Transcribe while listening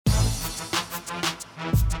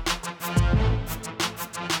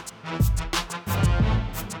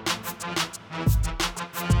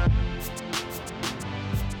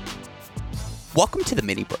Welcome to the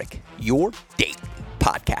Mini Break, your daily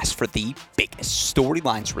podcast for the biggest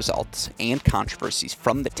storylines, results, and controversies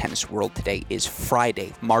from the tennis world. Today is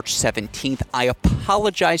Friday, March 17th. I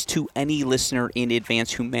apologize to any listener in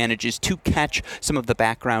advance who manages to catch some of the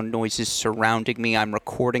background noises surrounding me. I'm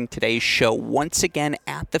recording today's show once again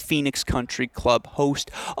at the Phoenix Country Club, host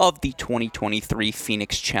of the 2023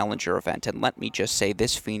 Phoenix Challenger event. And let me just say,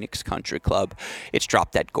 this Phoenix Country Club, it's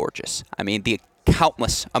drop dead gorgeous. I mean, the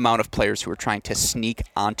countless amount of players who are trying to sneak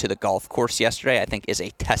onto the golf course yesterday, I think, is a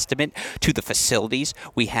testament to the facilities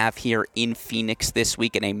we have here in Phoenix this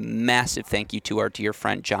week. And a massive thank you to our dear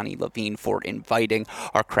friend Johnny Levine for inviting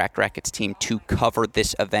our Cracked Racquets team to cover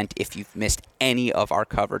this event. If you've missed any of our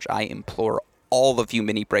coverage, I implore all of you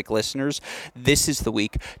Mini Break listeners, this is the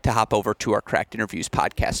week to hop over to our Cracked Interviews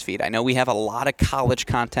podcast feed. I know we have a lot of college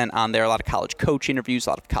content on there, a lot of college coach interviews,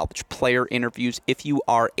 a lot of college player interviews. If you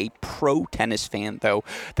are a pro tennis fan, though,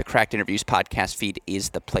 the Cracked Interviews podcast feed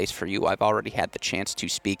is the place for you. I've already had the chance to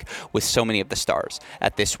speak with so many of the stars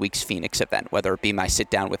at this week's Phoenix event, whether it be my sit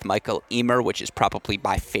down with Michael Emer, which is probably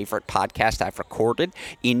my favorite podcast I've recorded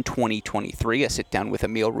in 2023, a sit down with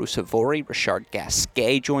Emil Rusevori. Richard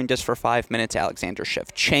Gasquet joined us for 5 minutes. Alexander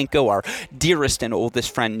Shevchenko, our dearest and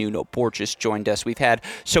oldest friend Nuno Borges, joined us. We've had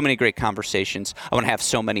so many great conversations. I want to have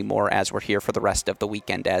so many more as we're here for the rest of the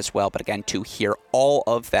weekend as well. But again, to hear all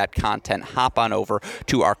of that content, hop on over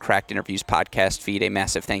to our Cracked Interviews podcast feed. A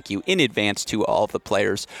massive thank you in advance to all of the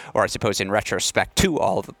players, or I suppose in retrospect to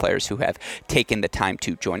all of the players who have taken the time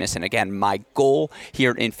to join us. And again, my goal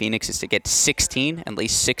here in Phoenix is to get at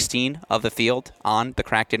least 16 of the field on the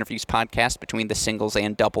Cracked Interviews podcast between the singles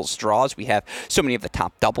and doubles draws. We have so many of the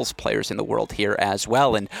top doubles players in the world here as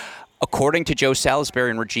well. And according to Joe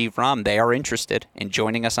Salisbury and Rajiv Ram, they are interested in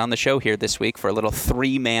joining us on the show here this week for a little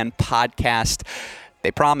 3-man podcast.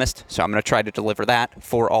 They promised, so I'm going to try to deliver that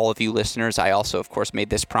for all of you listeners. I also, of course, made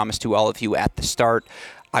this promise to all of you at the start.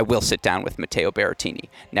 I will sit down with Matteo Berrettini.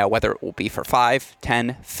 Now, whether it will be for 5,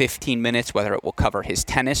 10, 15 minutes, whether it will cover his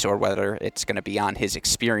tennis or whether it's going to be on his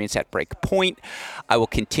experience at Break Point, I will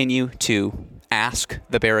continue to ask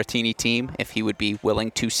the Berrettini team if he would be willing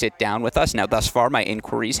to sit down with us. Now, thus far, my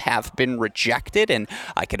inquiries have been rejected, and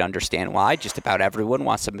I could understand why. Just about everyone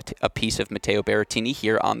wants a piece of Matteo Berrettini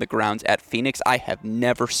here on the grounds at Phoenix. I have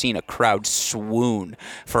never seen a crowd swoon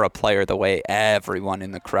for a player the way everyone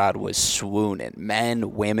in the crowd was swooning.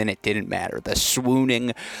 Men, women, it didn't matter. The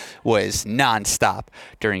swooning was nonstop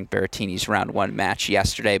during Berrettini's round 1 match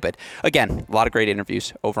yesterday. But again, a lot of great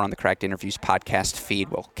interviews over on the Cracked Interviews podcast feed.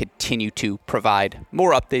 We'll continue to provide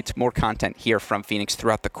more updates, more content here from Phoenix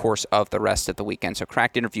throughout the course of the rest of the weekend. So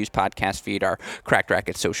Cracked Interviews podcast feed, our Cracked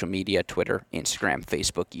Racquets social media, Twitter, Instagram,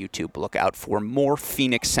 Facebook, YouTube. Look out for more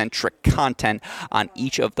Phoenix-centric content on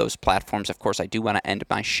each of those platforms. Of course, I do want to end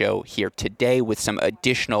my show here today with some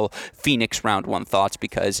additional Phoenix round 1 thoughts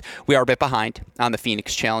because we are a bit behind on the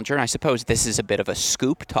Phoenix Challenger. And I suppose this is a bit of a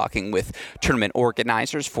scoop, talking with tournament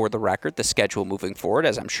organizers for the record, the schedule moving forward,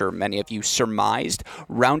 as I'm sure many of you surmised.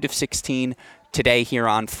 Round of 16 today here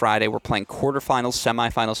on Friday. We're playing quarterfinals,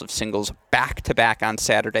 semifinals of singles back-to-back on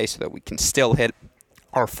Saturday so that we can still hit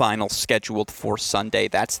our final scheduled for Sunday.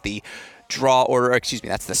 That's the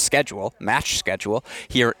that's the schedule, match schedule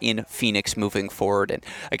here in Phoenix moving forward. And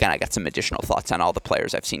again, I got some additional thoughts on all the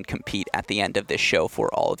players I've seen compete at the end of this show for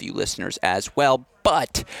all of you listeners as well.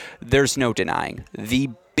 But there's no denying the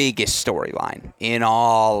biggest storyline in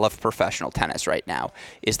all of professional tennis right now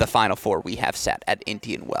is the Final Four we have set at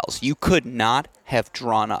Indian Wells. You could not have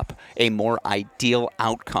drawn up a more ideal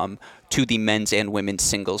outcome to the men's and women's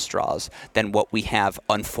singles draws than what we have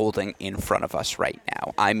unfolding in front of us right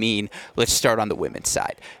now. I mean, let's start on the women's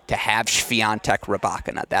side. To have Swiatek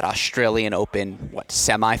Rybakina, that Australian Open,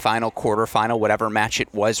 semifinal, quarterfinal, whatever match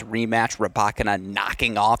it was, rematch, Rybakina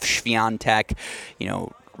knocking off Swiatek,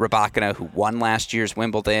 Rybakina, who won last year's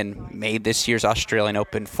Wimbledon, made this year's Australian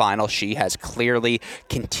Open final. She has clearly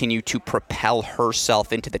continued to propel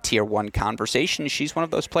herself into the Tier 1 conversation. She's one of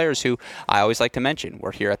those players who I always like to mention.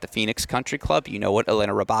 We're here at the Phoenix Country Club. You know what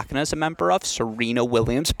Elena Rybakina is a member of? Serena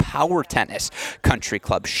Williams Power Tennis Country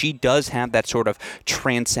Club. She does have that sort of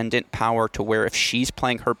transcendent power to where if she's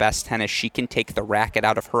playing her best tennis, she can take the racket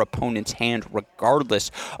out of her opponent's hand regardless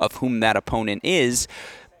of whom that opponent is.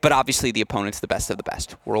 But obviously the opponent's the best of the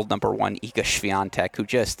best. World number 1, Iga Swiatek, who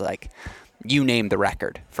just you name the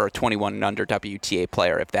record for a 21 and under WTA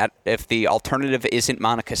player. If the alternative isn't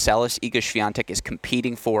Monica Seles, Iga Swiatek is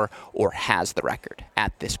competing for or has the record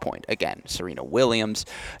at this point. Again, Serena Williams,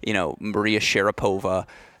 Maria Sharapova,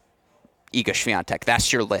 Iga Swiatek.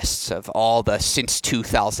 That's your lists of all the since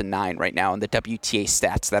 2009 right now and the WTA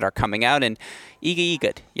stats that are coming out. And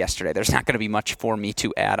Iga yesterday. There's not going to be much for me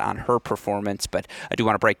to add on her performance, but I do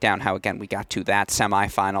want to break down how, again, we got to that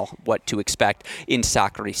semifinal, what to expect in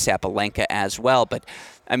Sakkari Sabalenka as well. But,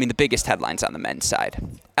 I mean, the biggest headlines on the men's side.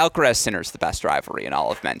 Alcaraz-Sinner is the best rivalry in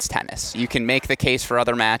all of men's tennis. You can make the case for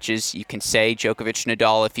other matches. You can say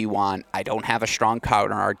Djokovic-Nadal if you want. I don't have a strong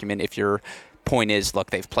counter argument if you're point is,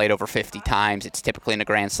 look, they've played over 50 times. It's typically in a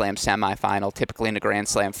Grand Slam semifinal, typically in a Grand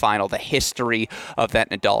Slam final. The history of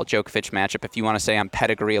that Nadal-Djokovic matchup, if you want to say on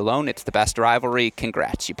pedigree alone, it's the best rivalry,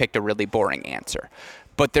 congrats. You picked a really boring answer.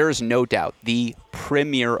 But there is no doubt the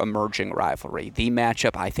premier emerging rivalry, the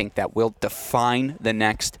matchup I think that will define the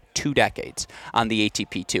next 2 decades on the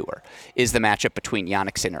ATP Tour, is the matchup between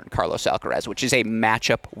Jannik Sinner and Carlos Alcaraz, which is a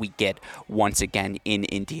matchup we get once again in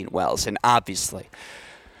Indian Wells. And obviously,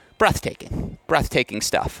 breathtaking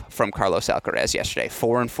stuff from Carlos Alcaraz yesterday.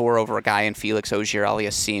 4-4 over a guy in Felix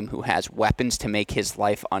Auger-Aliassime who has weapons to make his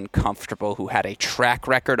life uncomfortable, who had a track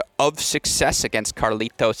record of success against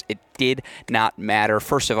Carlitos. It did not matter.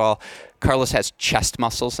 First of all, Carlos has chest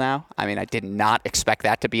muscles now. I mean, I did not expect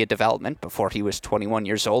that to be a development before he was 21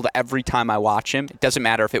 years old. Every time I watch him, it doesn't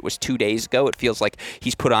matter if it was 2 days ago, it feels like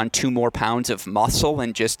he's put on 2 more pounds of muscle,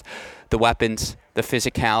 and just the weapons, the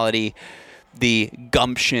physicality, the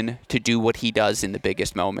gumption to do what he does in the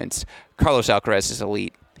biggest moments. Carlos Alcaraz is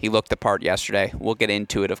elite. He looked the part yesterday. We'll get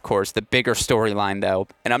into it, of course. The bigger storyline, though,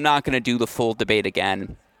 and I'm not going to do the full debate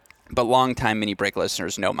again, but longtime Mini Break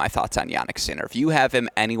listeners know my thoughts on Jannik Sinner. If you have him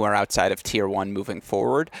anywhere outside of Tier 1 moving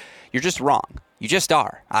forward, you're just wrong. You just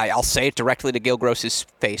are. I'll say it directly to Gil Gross's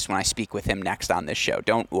face when I speak with him next on this show.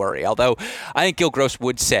 Don't worry. Although I think Gil Gross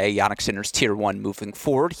would say Jannik Sinner's Tier 1 moving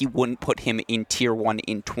forward. He wouldn't put him in Tier 1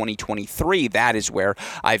 in 2023. That is where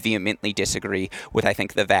I vehemently disagree with, I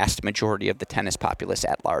think, the vast majority of the tennis populace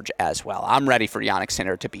at large as well. I'm ready for Jannik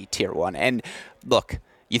Sinner to be Tier 1. And look,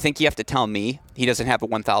 you think you have to tell me he doesn't have a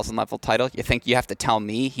 1,000 level title? You think you have to tell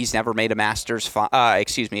me he's never made a Masters, a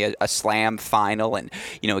Slam final, and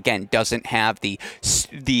again doesn't have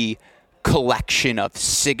the collection of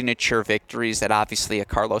signature victories that obviously a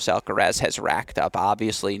Carlos Alcaraz has racked up.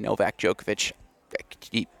 Obviously, Novak Djokovic,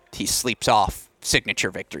 he sleeps off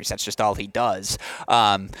signature victories. That's just all he does.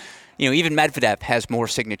 Even Medvedev has more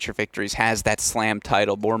signature victories, has that Slam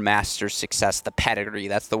title, more Masters success, the pedigree.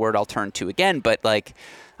 That's the word I'll turn to again. But,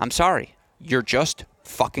 I'm sorry. You're just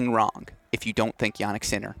fucking wrong if you don't think Jannik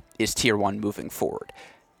Sinner is Tier 1 moving forward.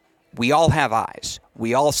 We all have eyes.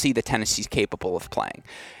 We all see the tennis he's capable of playing.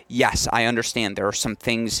 Yes, I understand there are some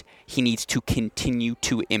things he needs to continue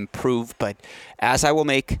to improve, but as I will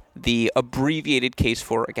make the abbreviated case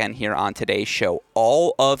for again here on today's show,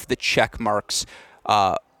 all of the check marks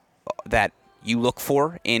that you look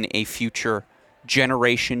for in a future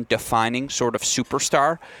generation-defining sort of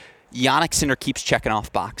superstar, Jannik Sinner keeps checking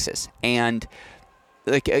off boxes. And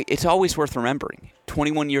it's always worth remembering,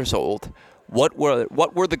 21 years old, what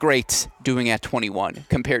were the greats doing at 21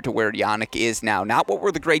 compared to where Jannik is now? Not what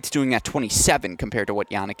were the greats doing at 27 compared to what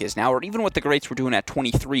Jannik is now, or even what the greats were doing at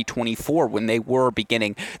 23, 24 when they were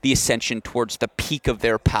beginning the ascension towards the peak of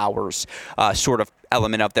their powers, sort of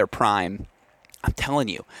element of their prime. I'm telling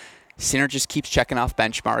you, Sinner just keeps checking off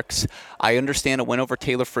benchmarks. I understand a win over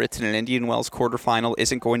Taylor Fritz in an Indian Wells quarterfinal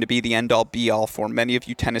isn't going to be the end-all, be-all for many of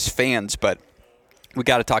you tennis fans, but we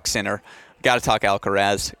got to talk Sinner, got to talk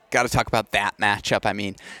Alcaraz, got to talk about that matchup. I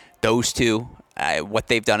mean, those two, what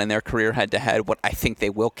they've done in their career head-to-head, what I think they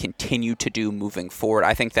will continue to do moving forward.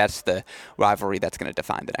 I think that's the rivalry that's going to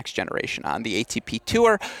define the next generation on the ATP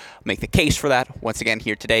Tour. Make the case for that once again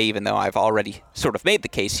here today, even though I've already sort of made the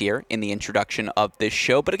case here in the introduction of this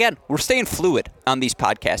show. But again, we're staying fluid on these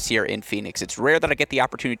podcasts here in Phoenix. It's rare that I get the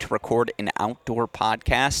opportunity to record an outdoor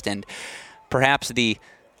podcast, and perhaps the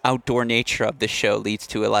outdoor nature of this show leads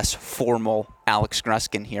to a less formal Alex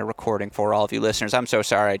Gruskin here recording for all of you listeners. I'm so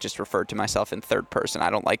sorry I just referred to myself in third person. I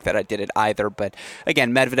don't like that I did it either. But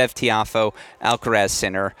again, Medvedev, Tiafoe, Alcaraz,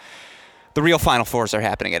 Sinner. The real Final Fours are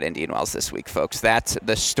happening at Indian Wells this week, folks. That's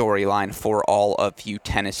the storyline for all of you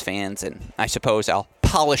tennis fans. And I suppose I'll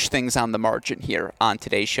polish things on the margin here on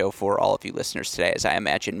today's show for all of you listeners today, as I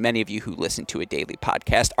imagine many of you who listen to a daily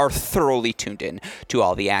podcast are thoroughly tuned in to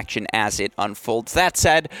all the action as it unfolds. That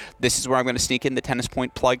said, this is where I'm going to sneak in the Tennis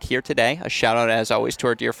Point plug here today. A shout out, as always, to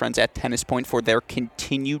our dear friends at Tennis Point for their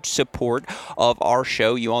continued support of our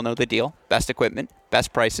show. You all know the deal. best equipment,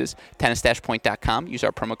 best prices, tennis-point.com. Use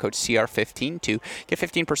our promo code CR15 to get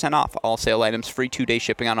 15% off all sale items, free 2-day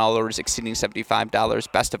shipping on all orders exceeding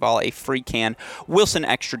 $75. Best of all, a free can Wilson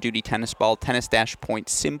Extra Duty tennis ball, tennis-point,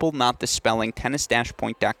 symbol, not the spelling,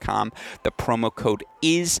 tennis-point.com. The promo code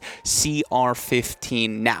is CR15.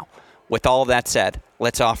 Now, with all of that said,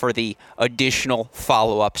 let's offer the additional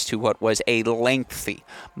follow-ups to what was a lengthy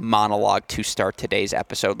monologue to start today's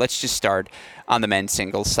episode. Let's just start on the men's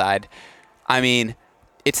singles side. I mean,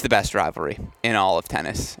 it's the best rivalry in all of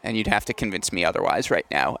tennis, and you'd have to convince me otherwise right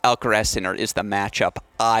now. Alcaraz-Sinner is the matchup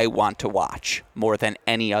I want to watch more than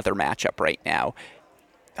any other matchup right now.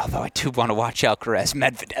 Although I do want to watch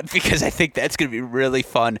Alcaraz-Medvedev because I think that's going to be really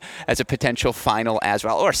fun as a potential final as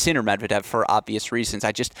well. Or Sinner-Medvedev for obvious reasons.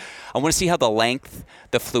 I want to see how the length,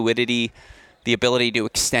 the fluidity, the ability to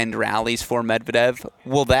extend rallies for Medvedev,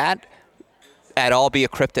 will that at all be a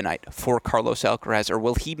kryptonite for Carlos Alcaraz, or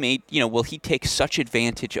will he take such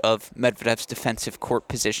advantage of Medvedev's defensive court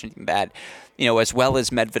positioning that, as well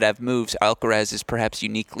as Medvedev moves, Alcaraz is perhaps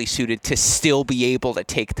uniquely suited to still be able to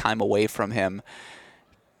take time away from him.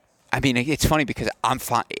 I mean, it's funny because I'm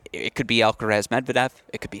fine. It could be Alcaraz-Medvedev.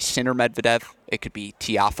 It could be Sinner-Medvedev. It could be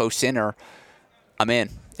Tiafoe-Sinner. I'm in.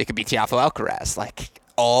 It could be Tiafoe-Alcaraz. Like,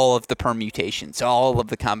 all of the permutations, all of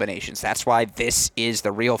the combinations. That's why this is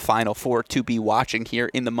the real Final Four to be watching here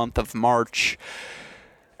in the month of March.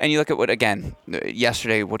 And you look at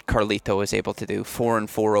yesterday, what Carlito was able to do.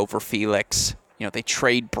 4-4 over Felix. They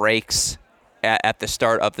trade breaks at the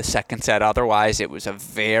start of the second set. Otherwise, it was a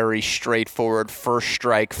very straightforward first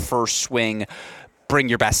strike, first swing. Bring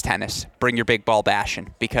your best tennis. Bring your big ball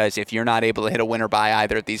bashing. Because if you're not able to hit a winner by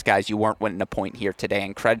either of these guys, you weren't winning a point here today.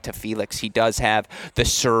 And credit to Felix. He does have the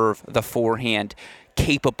serve, the forehand,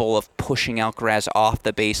 capable of pushing Alcaraz off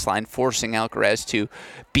the baseline, forcing Alcaraz to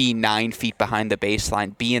be 9 feet behind the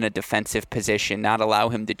baseline, be in a defensive position, not allow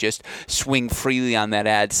him to just swing freely on that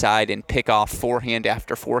ad side and pick off forehand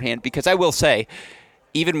after forehand. Because I will say,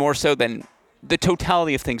 even more so than the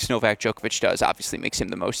totality of things Novak Djokovic does obviously makes him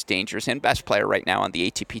the most dangerous and best player right now on the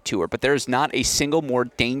ATP Tour, but there is not a single more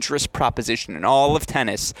dangerous proposition in all of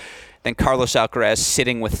tennis than Carlos Alcaraz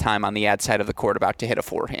sitting with time on the ad side of the court about to hit a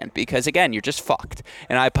forehand. Because, again, you're just fucked.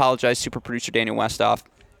 And I apologize, super producer Daniel Westoff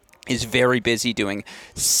is very busy doing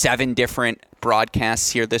 7 different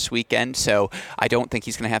broadcasts here this weekend, so I don't think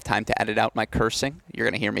he's going to have time to edit out my cursing. You're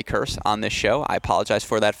going to hear me curse on this show. I apologize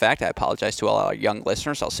for that fact. I apologize to all our young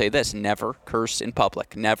listeners. I'll say this: never curse in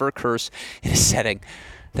public. Never curse in a setting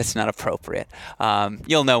that's not appropriate.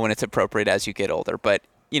 You'll know when it's appropriate as you get older, but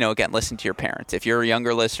again, listen to your parents. If you're a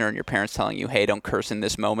younger listener and your parents telling you, hey, don't curse in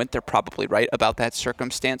this moment, they're probably right about that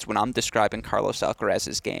circumstance. When I'm describing Carlos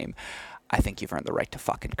Alcaraz's game, I think you've earned the right to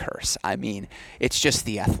fucking curse. I mean, it's just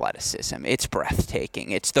the athleticism. It's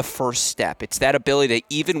breathtaking. It's the first step. It's that ability that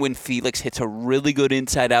even when Felix hits a really good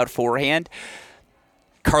inside-out forehand,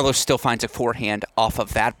 Carlos still finds a forehand off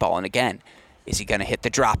of that ball. And again, is he going to hit the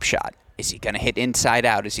drop shot? Is he going to hit inside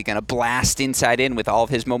out? Is he going to blast inside in with all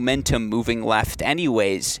of his momentum moving left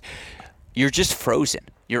anyways? You're just frozen.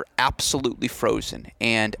 You're absolutely frozen.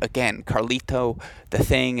 And again, Carlito, the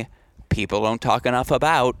thing people don't talk enough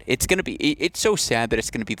about, it's so sad that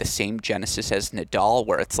it's going to be the same genesis as Nadal,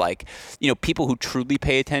 where it's like, people who truly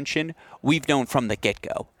pay attention, we've known from the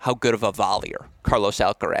get-go how good of a volleyer Carlos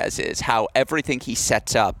Alcaraz is, how everything he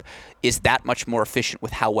sets up is that much more efficient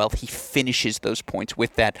with how well he finishes those points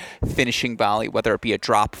with that finishing volley, whether it be a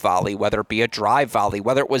drop volley, whether it be a drive volley,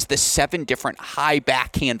 whether it was the 7 different high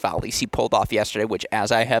backhand volleys he pulled off yesterday, which,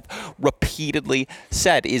 as I have repeatedly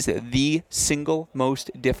said, is the single most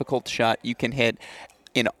difficult shot you can hit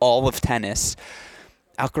in all of tennis.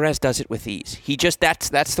 Alcaraz does it with ease.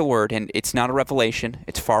 That's the word, and it's not a revelation.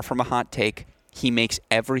 It's far from a hot take. He makes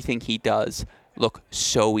everything he does look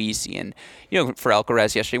so easy. And, for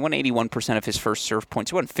Alcaraz yesterday, he won 81% of his first serve points.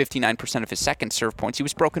 He won 59% of his second serve points. He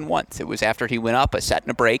was broken once. It was after he went up a set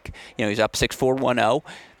and a break. He's up 6-4, 1-0.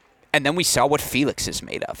 And then we saw what Felix is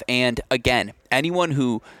made of. And, again, anyone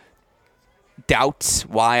who doubts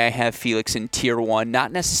why I have Felix in Tier 1,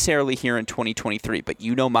 not necessarily here in 2023, but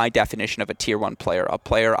my definition of a Tier 1 player, a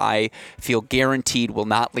player I feel guaranteed will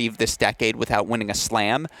not leave this decade without winning a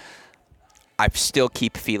slam. I still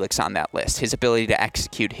keep Felix on that list. His ability to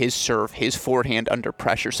execute his serve, his forehand under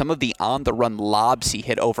pressure, some of the on-the-run lobs he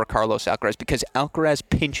hit over Carlos Alcaraz, because Alcaraz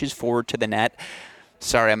pinches forward to the net.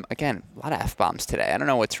 Sorry, a lot of F-bombs today. I don't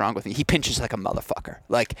know what's wrong with me. He pinches like a motherfucker.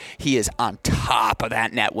 Like, he is on top of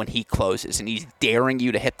that net when he closes, and he's daring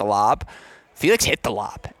you to hit the lob. Felix hit the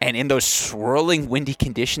lob, and in those swirling, windy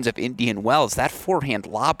conditions of Indian Wells, that forehand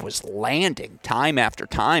lob was landing time after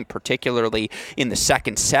time, particularly in the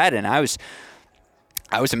second set, and I was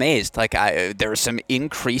amazed. There was some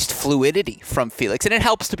increased fluidity from Felix, and it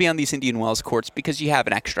helps to be on these Indian Wells courts because you have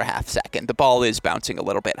an extra half second. The ball is bouncing a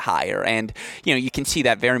little bit higher, and you can see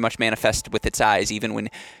that very much manifested with its eyes, even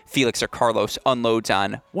when Felix or Carlos unloads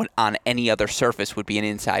on what on any other surface would be an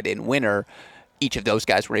inside-in winner. Each of those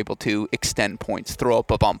guys were able to extend points, throw up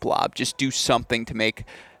a bump lob, just do something to make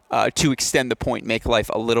to extend the point, make life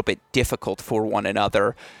a little bit difficult for one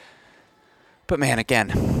another. But man,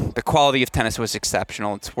 again, the quality of tennis was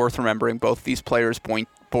exceptional. It's worth remembering both these players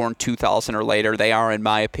born 2000 or later. They are, in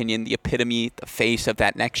my opinion, the epitome, the face of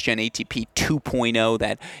that next-gen ATP 2.0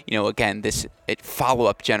 that, again, this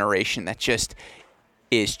follow-up generation that just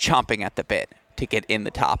is chomping at the bit to get in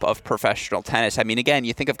the top of professional tennis. I mean, again,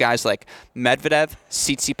 you think of guys like Medvedev,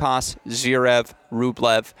 Tsitsipas, Zverev,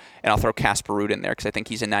 Rublev, and I'll throw Casper Ruud in there because I think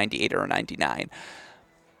he's a 98 or a 99.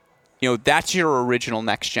 That's your original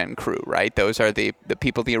next-gen crew, right? Those are the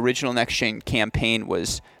people the original next-gen campaign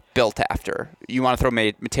was built after. You want to throw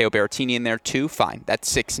Matteo Berrettini in there too? Fine. That's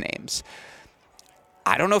 6 names.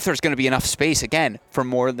 I don't know if there's going to be enough space, again, for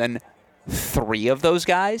more than 3 of those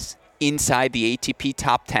guys inside the ATP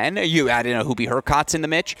top 10. You add in a Hubie Hurkacz in the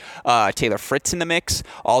mix, Taylor Fritz in the mix,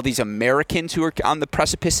 all these Americans who are on the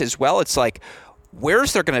precipice as well. It's like,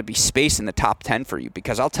 where's there going to be space in the top 10 for you?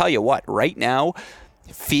 Because I'll tell you what, right now,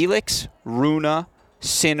 Felix, Rune,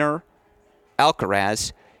 Sinner,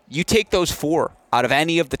 Alcaraz, you take those 4 out of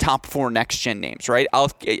any of the top 4 next-gen names, right? I'll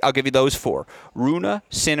give you those 4. Rune,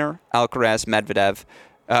 Sinner, Alcaraz, Medvedev,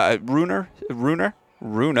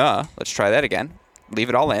 Rune, let's try that again. Leave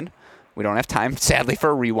it all in. We don't have time, sadly, for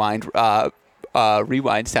a rewind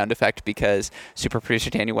sound effect because super producer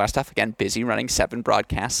Daniel Westhoff, again, busy running 7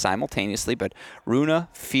 broadcasts simultaneously. But Rune,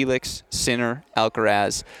 Felix, Sinner,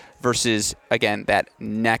 Alcaraz versus, again, that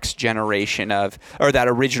next generation that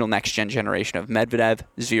original next-gen generation of Medvedev,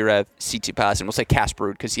 Zverev, Tsitsipas, and we'll say Casper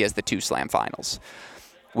Ruud because he has the 2 slam finals.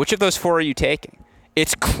 Which of those 4 are you taking?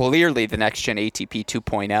 It's clearly the next-gen ATP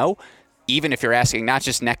 2.0, even if you're asking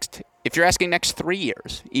if you're asking next 3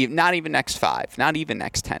 years, not even next 5, not even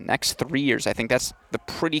next 10, next 3 years, I think that's the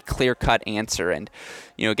pretty clear-cut answer. And,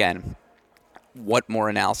 again, what more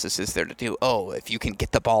analysis is there to do? Oh, if you can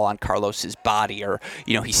get the ball on Carlos's body, or,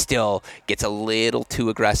 he still gets a little too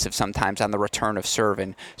aggressive sometimes on the return of serve.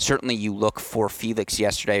 And certainly you look for Felix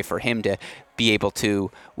yesterday for him to be able to,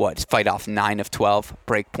 fight off 9 of 12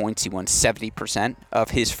 break points. He won 70% of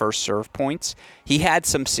his first serve points. He had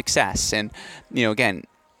some success. And, again,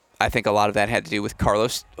 I think a lot of that had to do with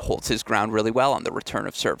Carlos holds his ground really well on the return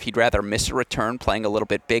of serve. He'd rather miss a return playing a little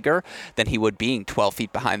bit bigger than he would being 12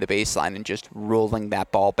 feet behind the baseline and just rolling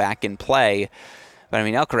that ball back in play. But,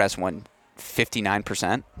 Alcaraz won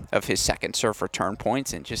 59% of his second serve return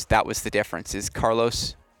points, and just that was the difference, is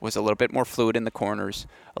Carlos was a little bit more fluid in the corners,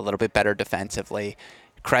 a little bit better defensively.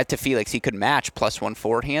 Credit to Felix. He could match +1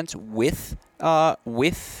 forehands with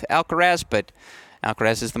Alcaraz, but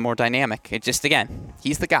Alcaraz is the more dynamic. It just, again,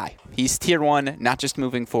 he's the guy. He's tier 1, not just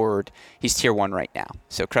moving forward. He's tier 1 right now.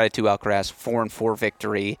 So credit to Alcaraz, 4-4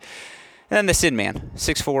 victory. And then the Sid man,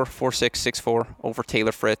 6-4, 4-6, 6-4 over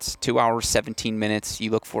Taylor Fritz, 2 hours, 17 minutes.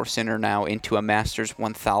 You look for Sinner now into a Masters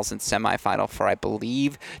 1000 semifinal for, I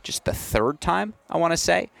believe, just the 3rd time, I want to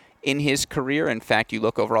say, in his career. In fact, you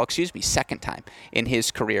look overall, 2nd time in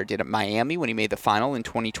his career. Did it Miami when he made the final in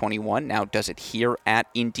 2021. Now does it here at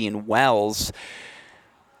Indian Wells.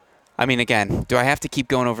 Again, do I have to keep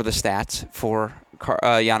going over the stats for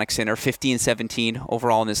Jannik Sinner? 50-17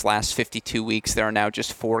 overall in his last 52 weeks. There are now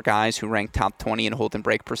just 4 guys who rank top 20 in hold and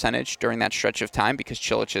break percentage during that stretch of time because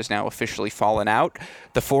Cilic has now officially fallen out.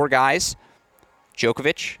 The 4 guys,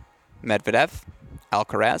 Djokovic, Medvedev,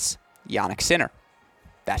 Alcaraz, Jannik Sinner.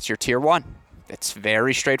 That's your tier 1. It's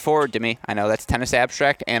very straightforward to me. I know that's tennis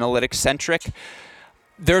abstract, analytics centric.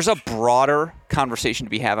 There's a broader conversation to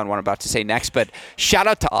be had on what I'm about to say next, but shout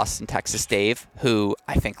out to Austin, Texas Dave, who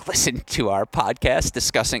I think listened to our podcast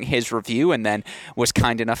discussing his review and then was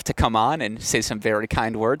kind enough to come on and say some very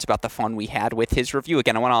kind words about the fun we had with his review.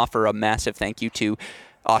 Again, I want to offer a massive thank you to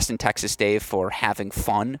Austin, Texas Dave for having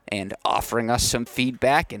fun and offering us some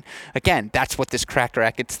feedback. And again, that's what this Cracked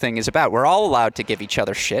Racquets thing is about. We're all allowed to give each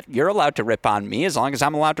other shit. You're allowed to rip on me as long as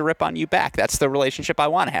I'm allowed to rip on you back. That's the relationship I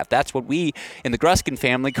want to have. That's what we in the Gruskin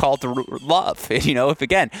family call the love. If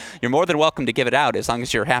again, you're more than welcome to give it out as long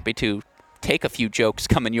as you're happy to take a few jokes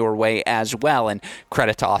coming your way as well. And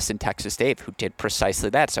credit to Austin, Texas Dave, who did precisely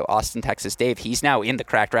that. So Austin, Texas Dave, he's now in the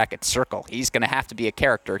Cracked Racquet circle. He's going to have to be a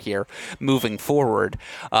character here moving forward.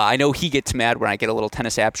 I know he gets mad when I get a little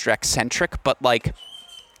tennis abstract centric, but like,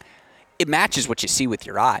 it matches what you see with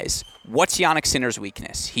your eyes. What's Jannik Sinner's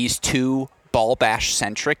weakness? He's too ball bash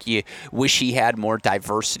centric. You wish he had more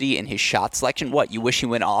diversity in his shot selection. What, you wish he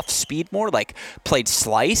went off speed more? Like, played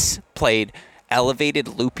slice, played elevated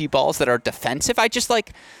loopy balls that are defensive? I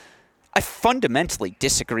fundamentally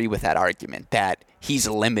disagree with that argument that he's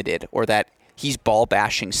limited or that he's ball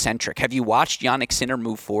bashing centric. Have you watched Jannik Sinner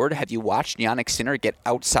move forward? Have you watched Jannik Sinner get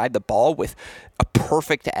outside the ball with a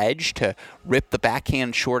perfect edge to rip the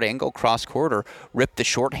backhand short angle cross court or rip the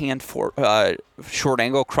shorthand short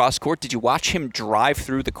angle cross court? Did you watch him drive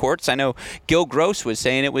through the courts? I know Gil Gross was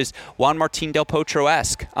saying it was Juan Martín del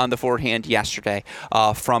Potro-esque on the forehand yesterday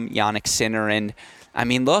from Jannik Sinner. And I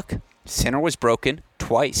mean, look, Sinner was broken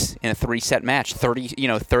twice in a 3-set match,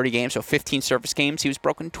 30 games, so 15 service games. He was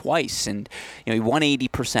broken twice, and he won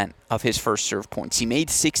 80% of his first serve points. He made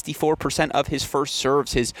 64% of his first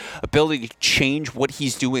serves. His ability to change what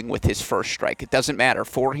he's doing with his first strike. It doesn't matter.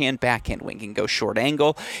 Forehand, backhand wing. He can go short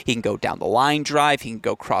angle. He can go down the line drive. He can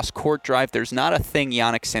go cross court drive. There's not a thing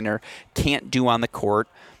Jannik Sinner can't do on the court.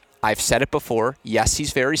 I've said it before. Yes,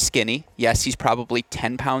 he's very skinny. Yes, he's probably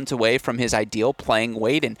 10 pounds away from his ideal playing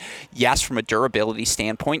weight. And yes, from a durability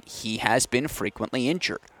standpoint, he has been frequently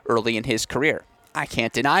injured early in his career. I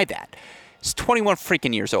can't deny that. He's 21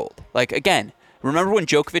 freaking years old. Like, again, remember when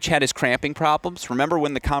Djokovic had his cramping problems? Remember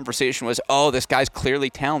when the conversation was, oh, this guy's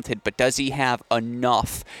clearly talented, but does he have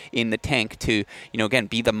enough in the tank to, again,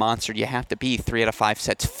 be the monster you have to be 3 out of 5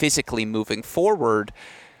 sets physically moving forward?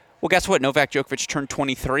 Well, guess what? Novak Djokovic turned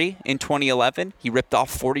 23 in 2011. He ripped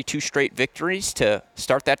off 42 straight victories to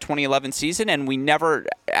start that 2011 season, and we never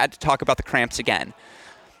had to talk about the cramps again.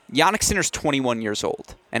 Jannik Sinner's 21 years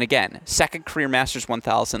old. And again, second career Masters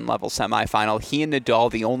 1000 level semifinal. He and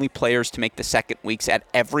Nadal, the only players to make the second weeks at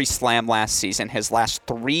every slam last season. His last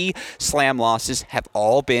 3 slam losses have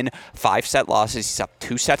all been 5-set losses. He's up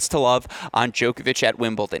 2-0 on Djokovic at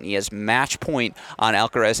Wimbledon. He has match point on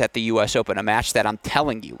Alcaraz at the U.S. Open, a match that I'm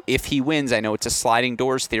telling you, if he wins, I know it's a sliding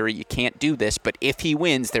doors theory, you can't do this, but if he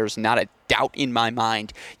wins, there's not a doubt in my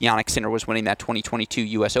mind Jannik Sinner was winning that 2022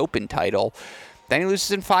 U.S. Open title. Then he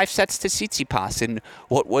loses in 5 sets to Tsitsipas in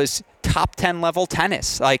what was top 10 level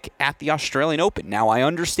tennis, like at the Australian Open. Now, I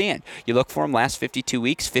understand. You look for him last 52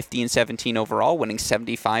 weeks, 50-17 overall, winning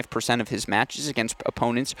 75% of his matches against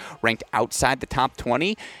opponents ranked outside the top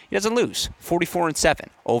 20. He doesn't lose. 44-7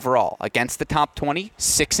 overall. Against the top 20,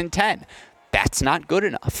 6-10. That's not good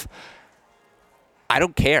enough. I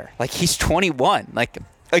don't care. Like, he's 21. Like,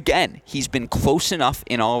 again, he's been close enough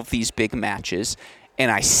in all of these big matches. And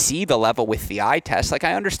I see the level with the eye test. Like,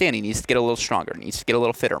 I understand he needs to get a little stronger, needs to get a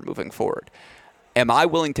little fitter moving forward. Am I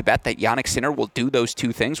willing to bet that Jannik Sinner will do those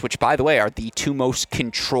 2 things, which, by the way, are the 2 most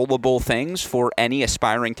controllable things for any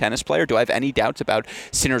aspiring tennis player? Do I have any doubts about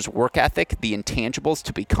Sinner's work ethic, the intangibles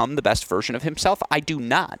to become the best version of himself? I do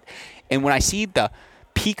not. And when I see the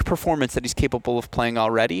peak performance that he's capable of playing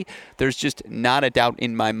already, there's just not a doubt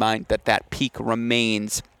in my mind that that peak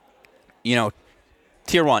remains,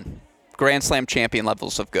 tier 1. Grand Slam champion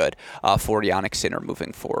levels of good for Jannik Sinner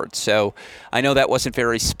moving forward. So I know that wasn't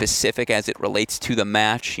very specific as it relates to the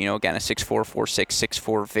match. Again, a 6-4, 4-6,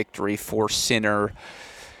 6-4 victory for Sinner.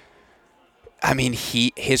 I mean,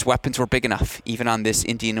 his weapons were big enough, even on this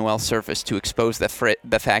Indian Wells surface, to expose the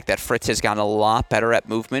fact that Fritz has gotten a lot better at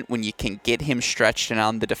movement. When you can get him stretched and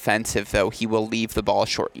on the defensive, though, he will leave the ball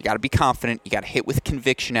short. You got to be confident. You got to hit with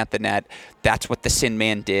conviction at the net. That's what the Sin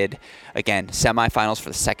Man did. Again, semifinals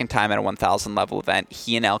for the second time at a 1,000 level event.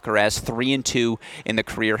 He and Alcaraz, 3-2 in the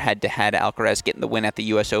career head-to-head. Alcaraz getting the win at the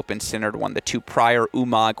U.S. Open. Sinner won the 2 prior.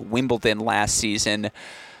 Umag, Wimbledon last season.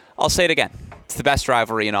 I'll say it again. It's the best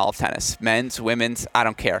rivalry in all of tennis. Men's, women's, I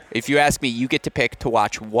don't care. If you ask me, you get to pick to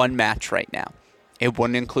watch one match right now. It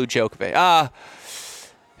wouldn't include Djokovic.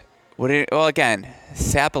 Well, again,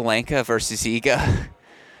 Sabalenka versus Iga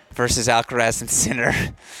versus Alcaraz and Sinner.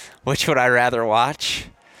 Which would I rather watch?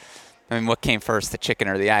 I mean, what came first, the chicken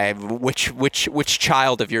or the egg? Which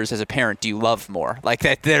child of yours as a parent do you love more? Like,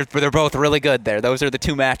 that they're both really good there. Those are the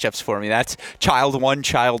 2 matchups for me. That's child 1,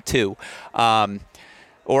 child 2.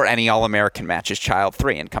 Or any All-American match is child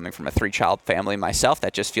 3. And coming from a 3-child family myself,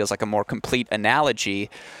 that just feels like a more complete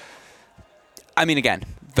analogy. I mean, again,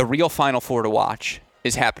 the real Final Four to watch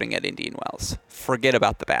is happening at Indian Wells. Forget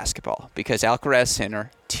about the basketball, because Alcaraz,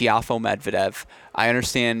 Sinner, Tiafoe, Medvedev. I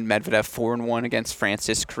understand Medvedev 4-1 against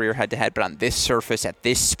Francis, career head-to-head, but on this surface, at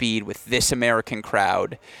this speed, with this American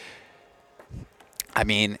crowd, I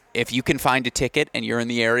mean, if you can find a ticket and you're in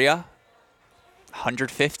the area,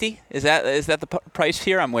 150 is that the price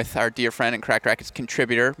here? I'm with our dear friend and Cracked Racquets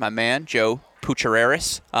contributor, my man Joe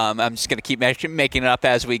Puchereris. I'm just going to keep making it up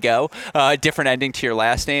as we go. Different ending to your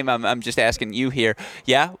last name. I'm just asking you here.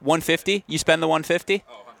 Yeah, 150. You spend the 150?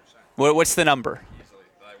 Oh, 100%. What's the number? Easily.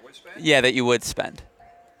 That I would spend? Yeah, that you would spend.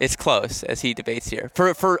 It's close as he debates here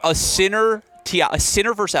for a Sinner versus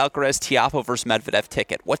Alcaraz, Tiafoe versus Medvedev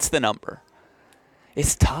ticket. What's the number?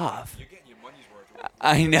 It's tough. You're getting your money's worth.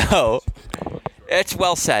 I know. It's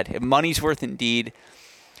well said. Money's worth indeed.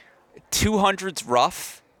 200's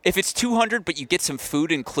rough. If it's 200 but you get some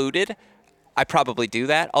food included, I probably do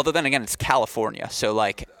that. Although then again, it's California, so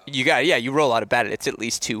like you roll out of bed, it's at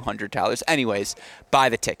least $200. Anyways, buy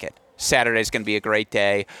the ticket. Saturday's going to be a great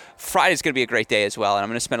day. Friday's going to be a great day as well, and I'm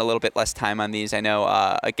going to spend a little bit less time on these. I know,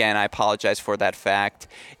 again, I apologize for that fact.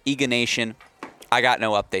 Iga Nation, I got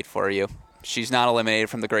no update for you. She's not eliminated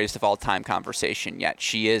from the greatest of all time conversation yet.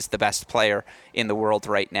 She is the best player in the world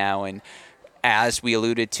right now. And as we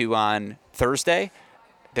alluded to on Thursday,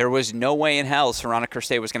 there was no way in hell Sorana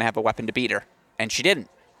Cirstea was going to have a weapon to beat her. And she didn't.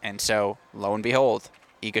 And so, lo and behold,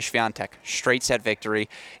 Iga Swiatek, straight set victory.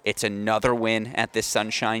 It's another win at this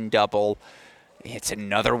Sunshine Double. It's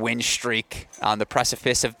another win streak on the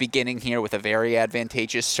precipice of beginning here with a very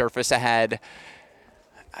advantageous surface ahead.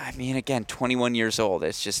 I mean, again, 21 years old.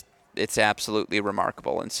 It's absolutely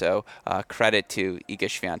remarkable. And so credit to Iga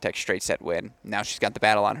Swiatek, straight set win. Now she's got the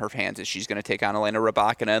battle on her hands as she's going to take on Elena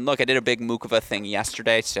Rybakina. And look, I did a big Muchova thing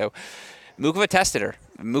yesterday, so Muchova tested her.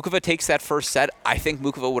 Muchova takes that first set. I think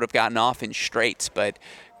Muchova would have gotten off in straights, but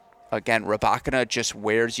again, Rybakina just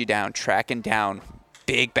wears you down, tracking down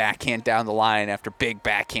big backhand down the line after big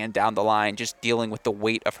backhand down the line, just dealing with the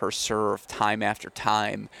weight of her serve time after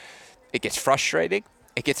time. It gets frustrating.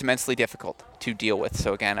 It gets immensely difficult to deal with.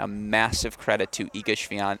 So again, a massive credit to to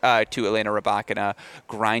Elena Rybakina.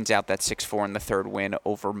 Grinds out that 6-4 in the third win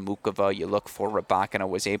over Muchova. You look for Rybakina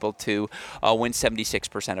was able to win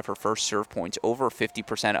 76% of her first serve points, over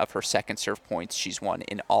 50% of her second serve points. She's won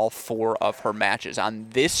in all 4 of her matches on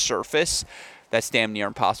this surface. That's damn near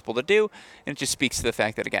impossible to do, and it just speaks to the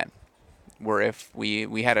fact that, again, if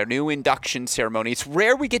we had a new induction ceremony. It's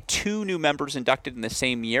rare we get 2 new members inducted in the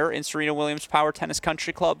same year in Serena Williams Power Tennis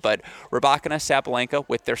Country Club, but Rybakina, Sabalenka,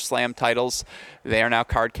 with their slam titles, they are now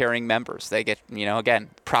card-carrying members. They get, again,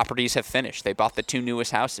 properties have finished. They bought the 2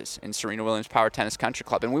 newest houses in Serena Williams Power Tennis Country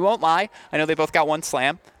Club. And we won't lie, I know they both got 1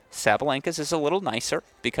 slam. Sabalenka's is a little nicer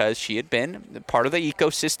because she had been part of the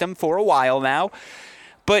ecosystem for a while now.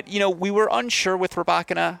 But, we were unsure with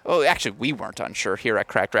Rybakina. Oh, actually, we weren't unsure here at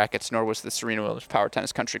Cracked Racquets, nor was the Serena Williams Power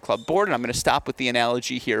Tennis Country Club board. And I'm going to stop with the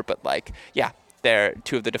analogy here, but, they're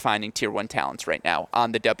 2 of the defining Tier 1 talents right now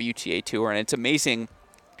on the WTA Tour. And it's amazing.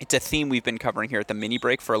 It's a theme we've been covering here at the mini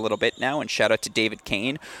break for a little bit now. And shout out to David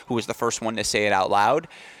Kane, who was the first one to say it out loud.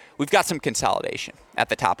 We've got some consolidation at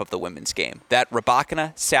the top of the women's game. That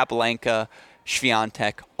Rybakina, Sabalenka,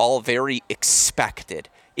 Swiatek, all very expected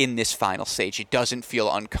in this final stage. It doesn't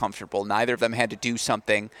feel uncomfortable. Neither of them had to do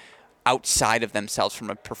something outside of themselves from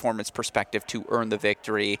a performance perspective to earn the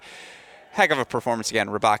victory. Heck of a performance again,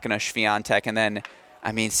 Rybakina, Swiatek, and then,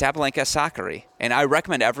 Sabalenka, Sakkari. And I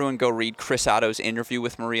recommend everyone go read Chris Otto's interview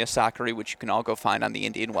with Maria Sakkari, which you can all go find on the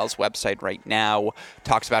Indian Wells website right now.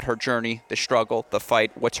 Talks about her journey, the struggle, the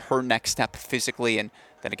fight, what's her next step physically, and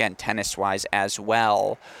then again, tennis-wise as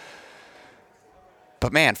well.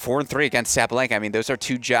 But man, 4-3 against Sabalenka. Those are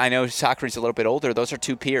 2. I know Sakkari's a little bit older. Those are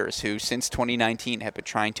 2 peers who, since 2019, have been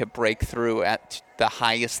trying to break through at the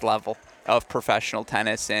highest level of professional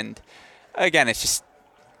tennis. And again, it's just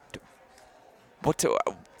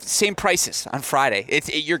same prices on Friday.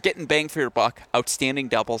 You're getting bang for your buck. Outstanding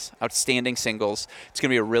doubles, outstanding singles. It's going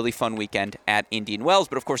to be a really fun weekend at Indian Wells.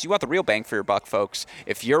 But of course, you want the real bang for your buck, folks.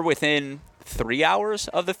 If you're within 3 hours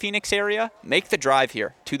of the Phoenix area, make the drive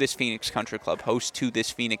here to this Phoenix Country Club, host to this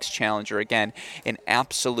Phoenix Challenger. Again, an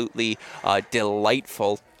absolutely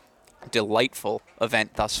delightful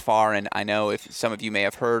event thus far. And I know if some of you may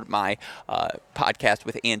have heard my podcast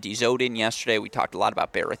with Andy Zodin yesterday, we talked a lot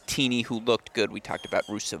about Berrettini, who looked good. We talked about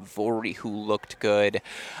Ruusuvuori, who looked good.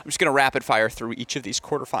 I'm just going to rapid fire through each of these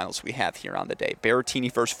quarterfinals we have here on the day.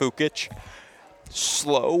 Berrettini versus Fukic.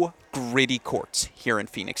 Slow, gritty courts here in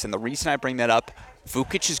Phoenix. And the reason I bring that up,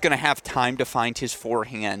 Vukic is going to have time to find his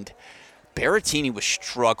forehand. Berrettini was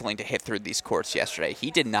struggling to hit through these courts yesterday.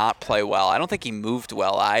 He did not play well. I don't think he moved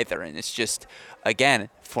well either. And it's just, again,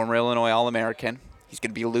 former Illinois All-American. He's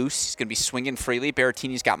going to be loose. He's going to be swinging freely.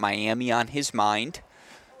 Berrettini's got Miami on his mind.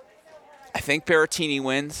 I think Berrettini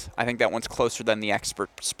wins. I think that one's closer than the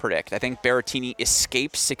experts predict. I think Berrettini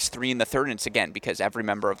escapes 6-3 in the third, and it's again because every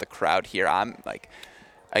member of the crowd here, I'm like,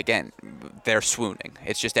 again, they're swooning.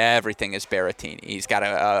 It's just everything is Berrettini. He's got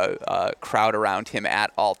a crowd around him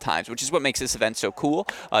at all times, which is what makes this event so cool,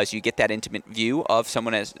 as you get that intimate view of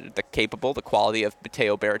someone as the quality of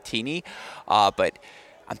Matteo Berrettini. But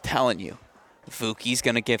I'm telling you, Vuki's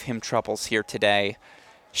going to give him troubles here today.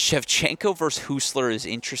 Shevchenko versus Husler is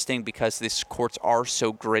interesting because these courts are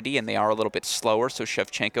so gritty and they are a little bit slower, so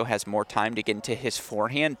Shevchenko has more time to get into his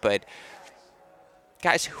forehand. But,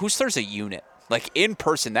 guys, Husler's a unit. Like, in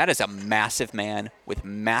person, that is a massive man with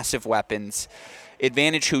massive weapons.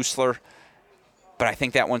 Advantage Husler, but I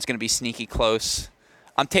think that one's going to be sneaky close.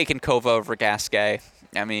 I'm taking Kova over Gasquet.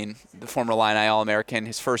 I mean, the former Illini All-American,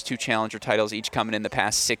 his first 2 challenger titles, each coming in the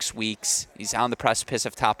past 6 weeks. He's on the precipice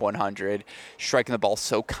of top 100, striking the ball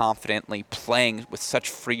so confidently, playing with such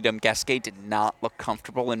freedom. Gasquet did not look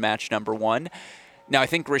comfortable in match number 1. Now, I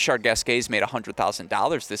think Richard Gasquet's made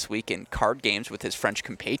 $100,000 this week in card games with his French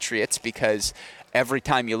compatriots because every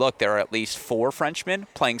time you look, there are at least 4 Frenchmen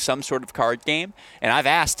playing some sort of card game. And I've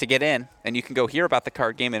asked to get in, and you can go hear about the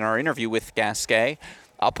card game in our interview with Gasquet.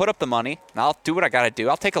 I'll put up the money. I'll do what I got to do.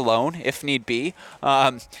 I'll take a loan if need be.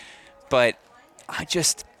 But I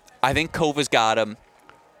think Kova's got him.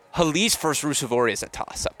 Halys versus Ruusuvuori is a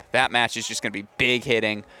toss-up. That match is just going to be big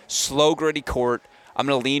hitting, slow, gritty court. I'm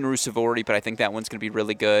going to lean Ruusuvuori, but I think that one's going to be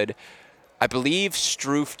really good. I believe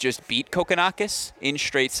Struff just beat Kokkinakis in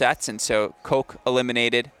straight sets, and so Kok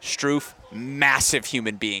eliminated. Struff, massive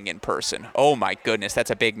human being in person. Oh my goodness,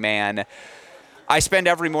 that's a big man. I spend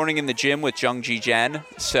every morning in the gym with Jungji Jen,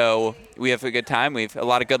 so we have a good time. We have a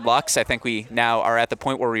lot of good lucks. I think we now are at the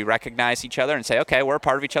point where we recognize each other and say, okay, we're a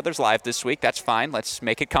part of each other's life this week. That's fine. Let's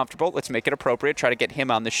make it comfortable. Let's make it appropriate. Try to get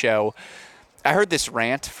him on the show. I heard this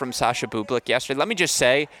rant from Sasha Bublik yesterday. Let me just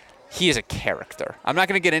say, he is a character. I'm not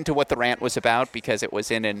going to get into what the rant was about because it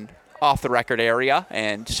was in an off-the-record area,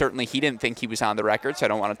 and certainly he didn't think he was on the record, so I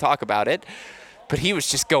don't want to talk about it. But he was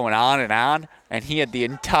just going on, and he had the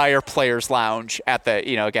entire players' lounge at the,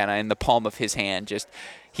 again, in the palm of his hand.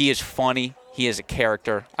 He is funny. He is a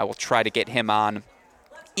character. I will try to get him on.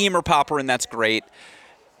 Eimer Popyrin, that's great.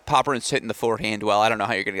 Popyrin's hitting the forehand well. I don't know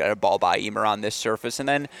how you're going to get a ball by Eimer on this surface. And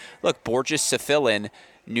then, look, Borges Safilin.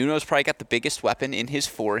 Nuno's probably got the biggest weapon in his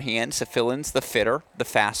forehand. Safilin's the fitter, the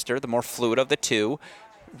faster, the more fluid of the two.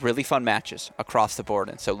 Really fun matches across the board.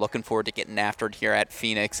 And so looking forward to getting after it here at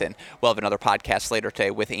Phoenix. And we'll have another podcast later today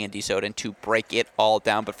with Andy Zoden to break it all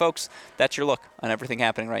down. But, folks, that's your look on everything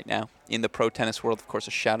happening right now in the pro tennis world. Of course,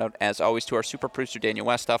 a shout-out, as always, to our super producer, Daniel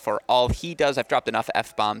Westoff, for all he does. I've dropped enough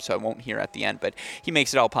F-bombs, so I won't hear at the end. But he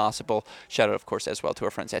makes it all possible. Shout-out, of course, as well to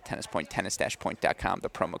our friends at Tennis Point, tennis-point.com. The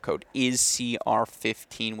promo code is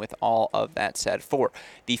CR15. With all of that said, for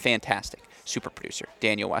the fantastic super producer,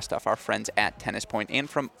 Daniel Westoff, our friends at Tennis Point, and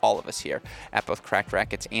from all of us here at both Cracked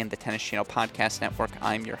Racquets and the Tennis Channel Podcast Network,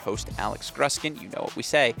 I'm your host, Alex Gruskin. You know what we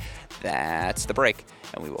say. That's the break,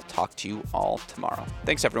 and we will talk to you all tomorrow.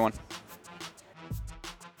 Thanks, everyone.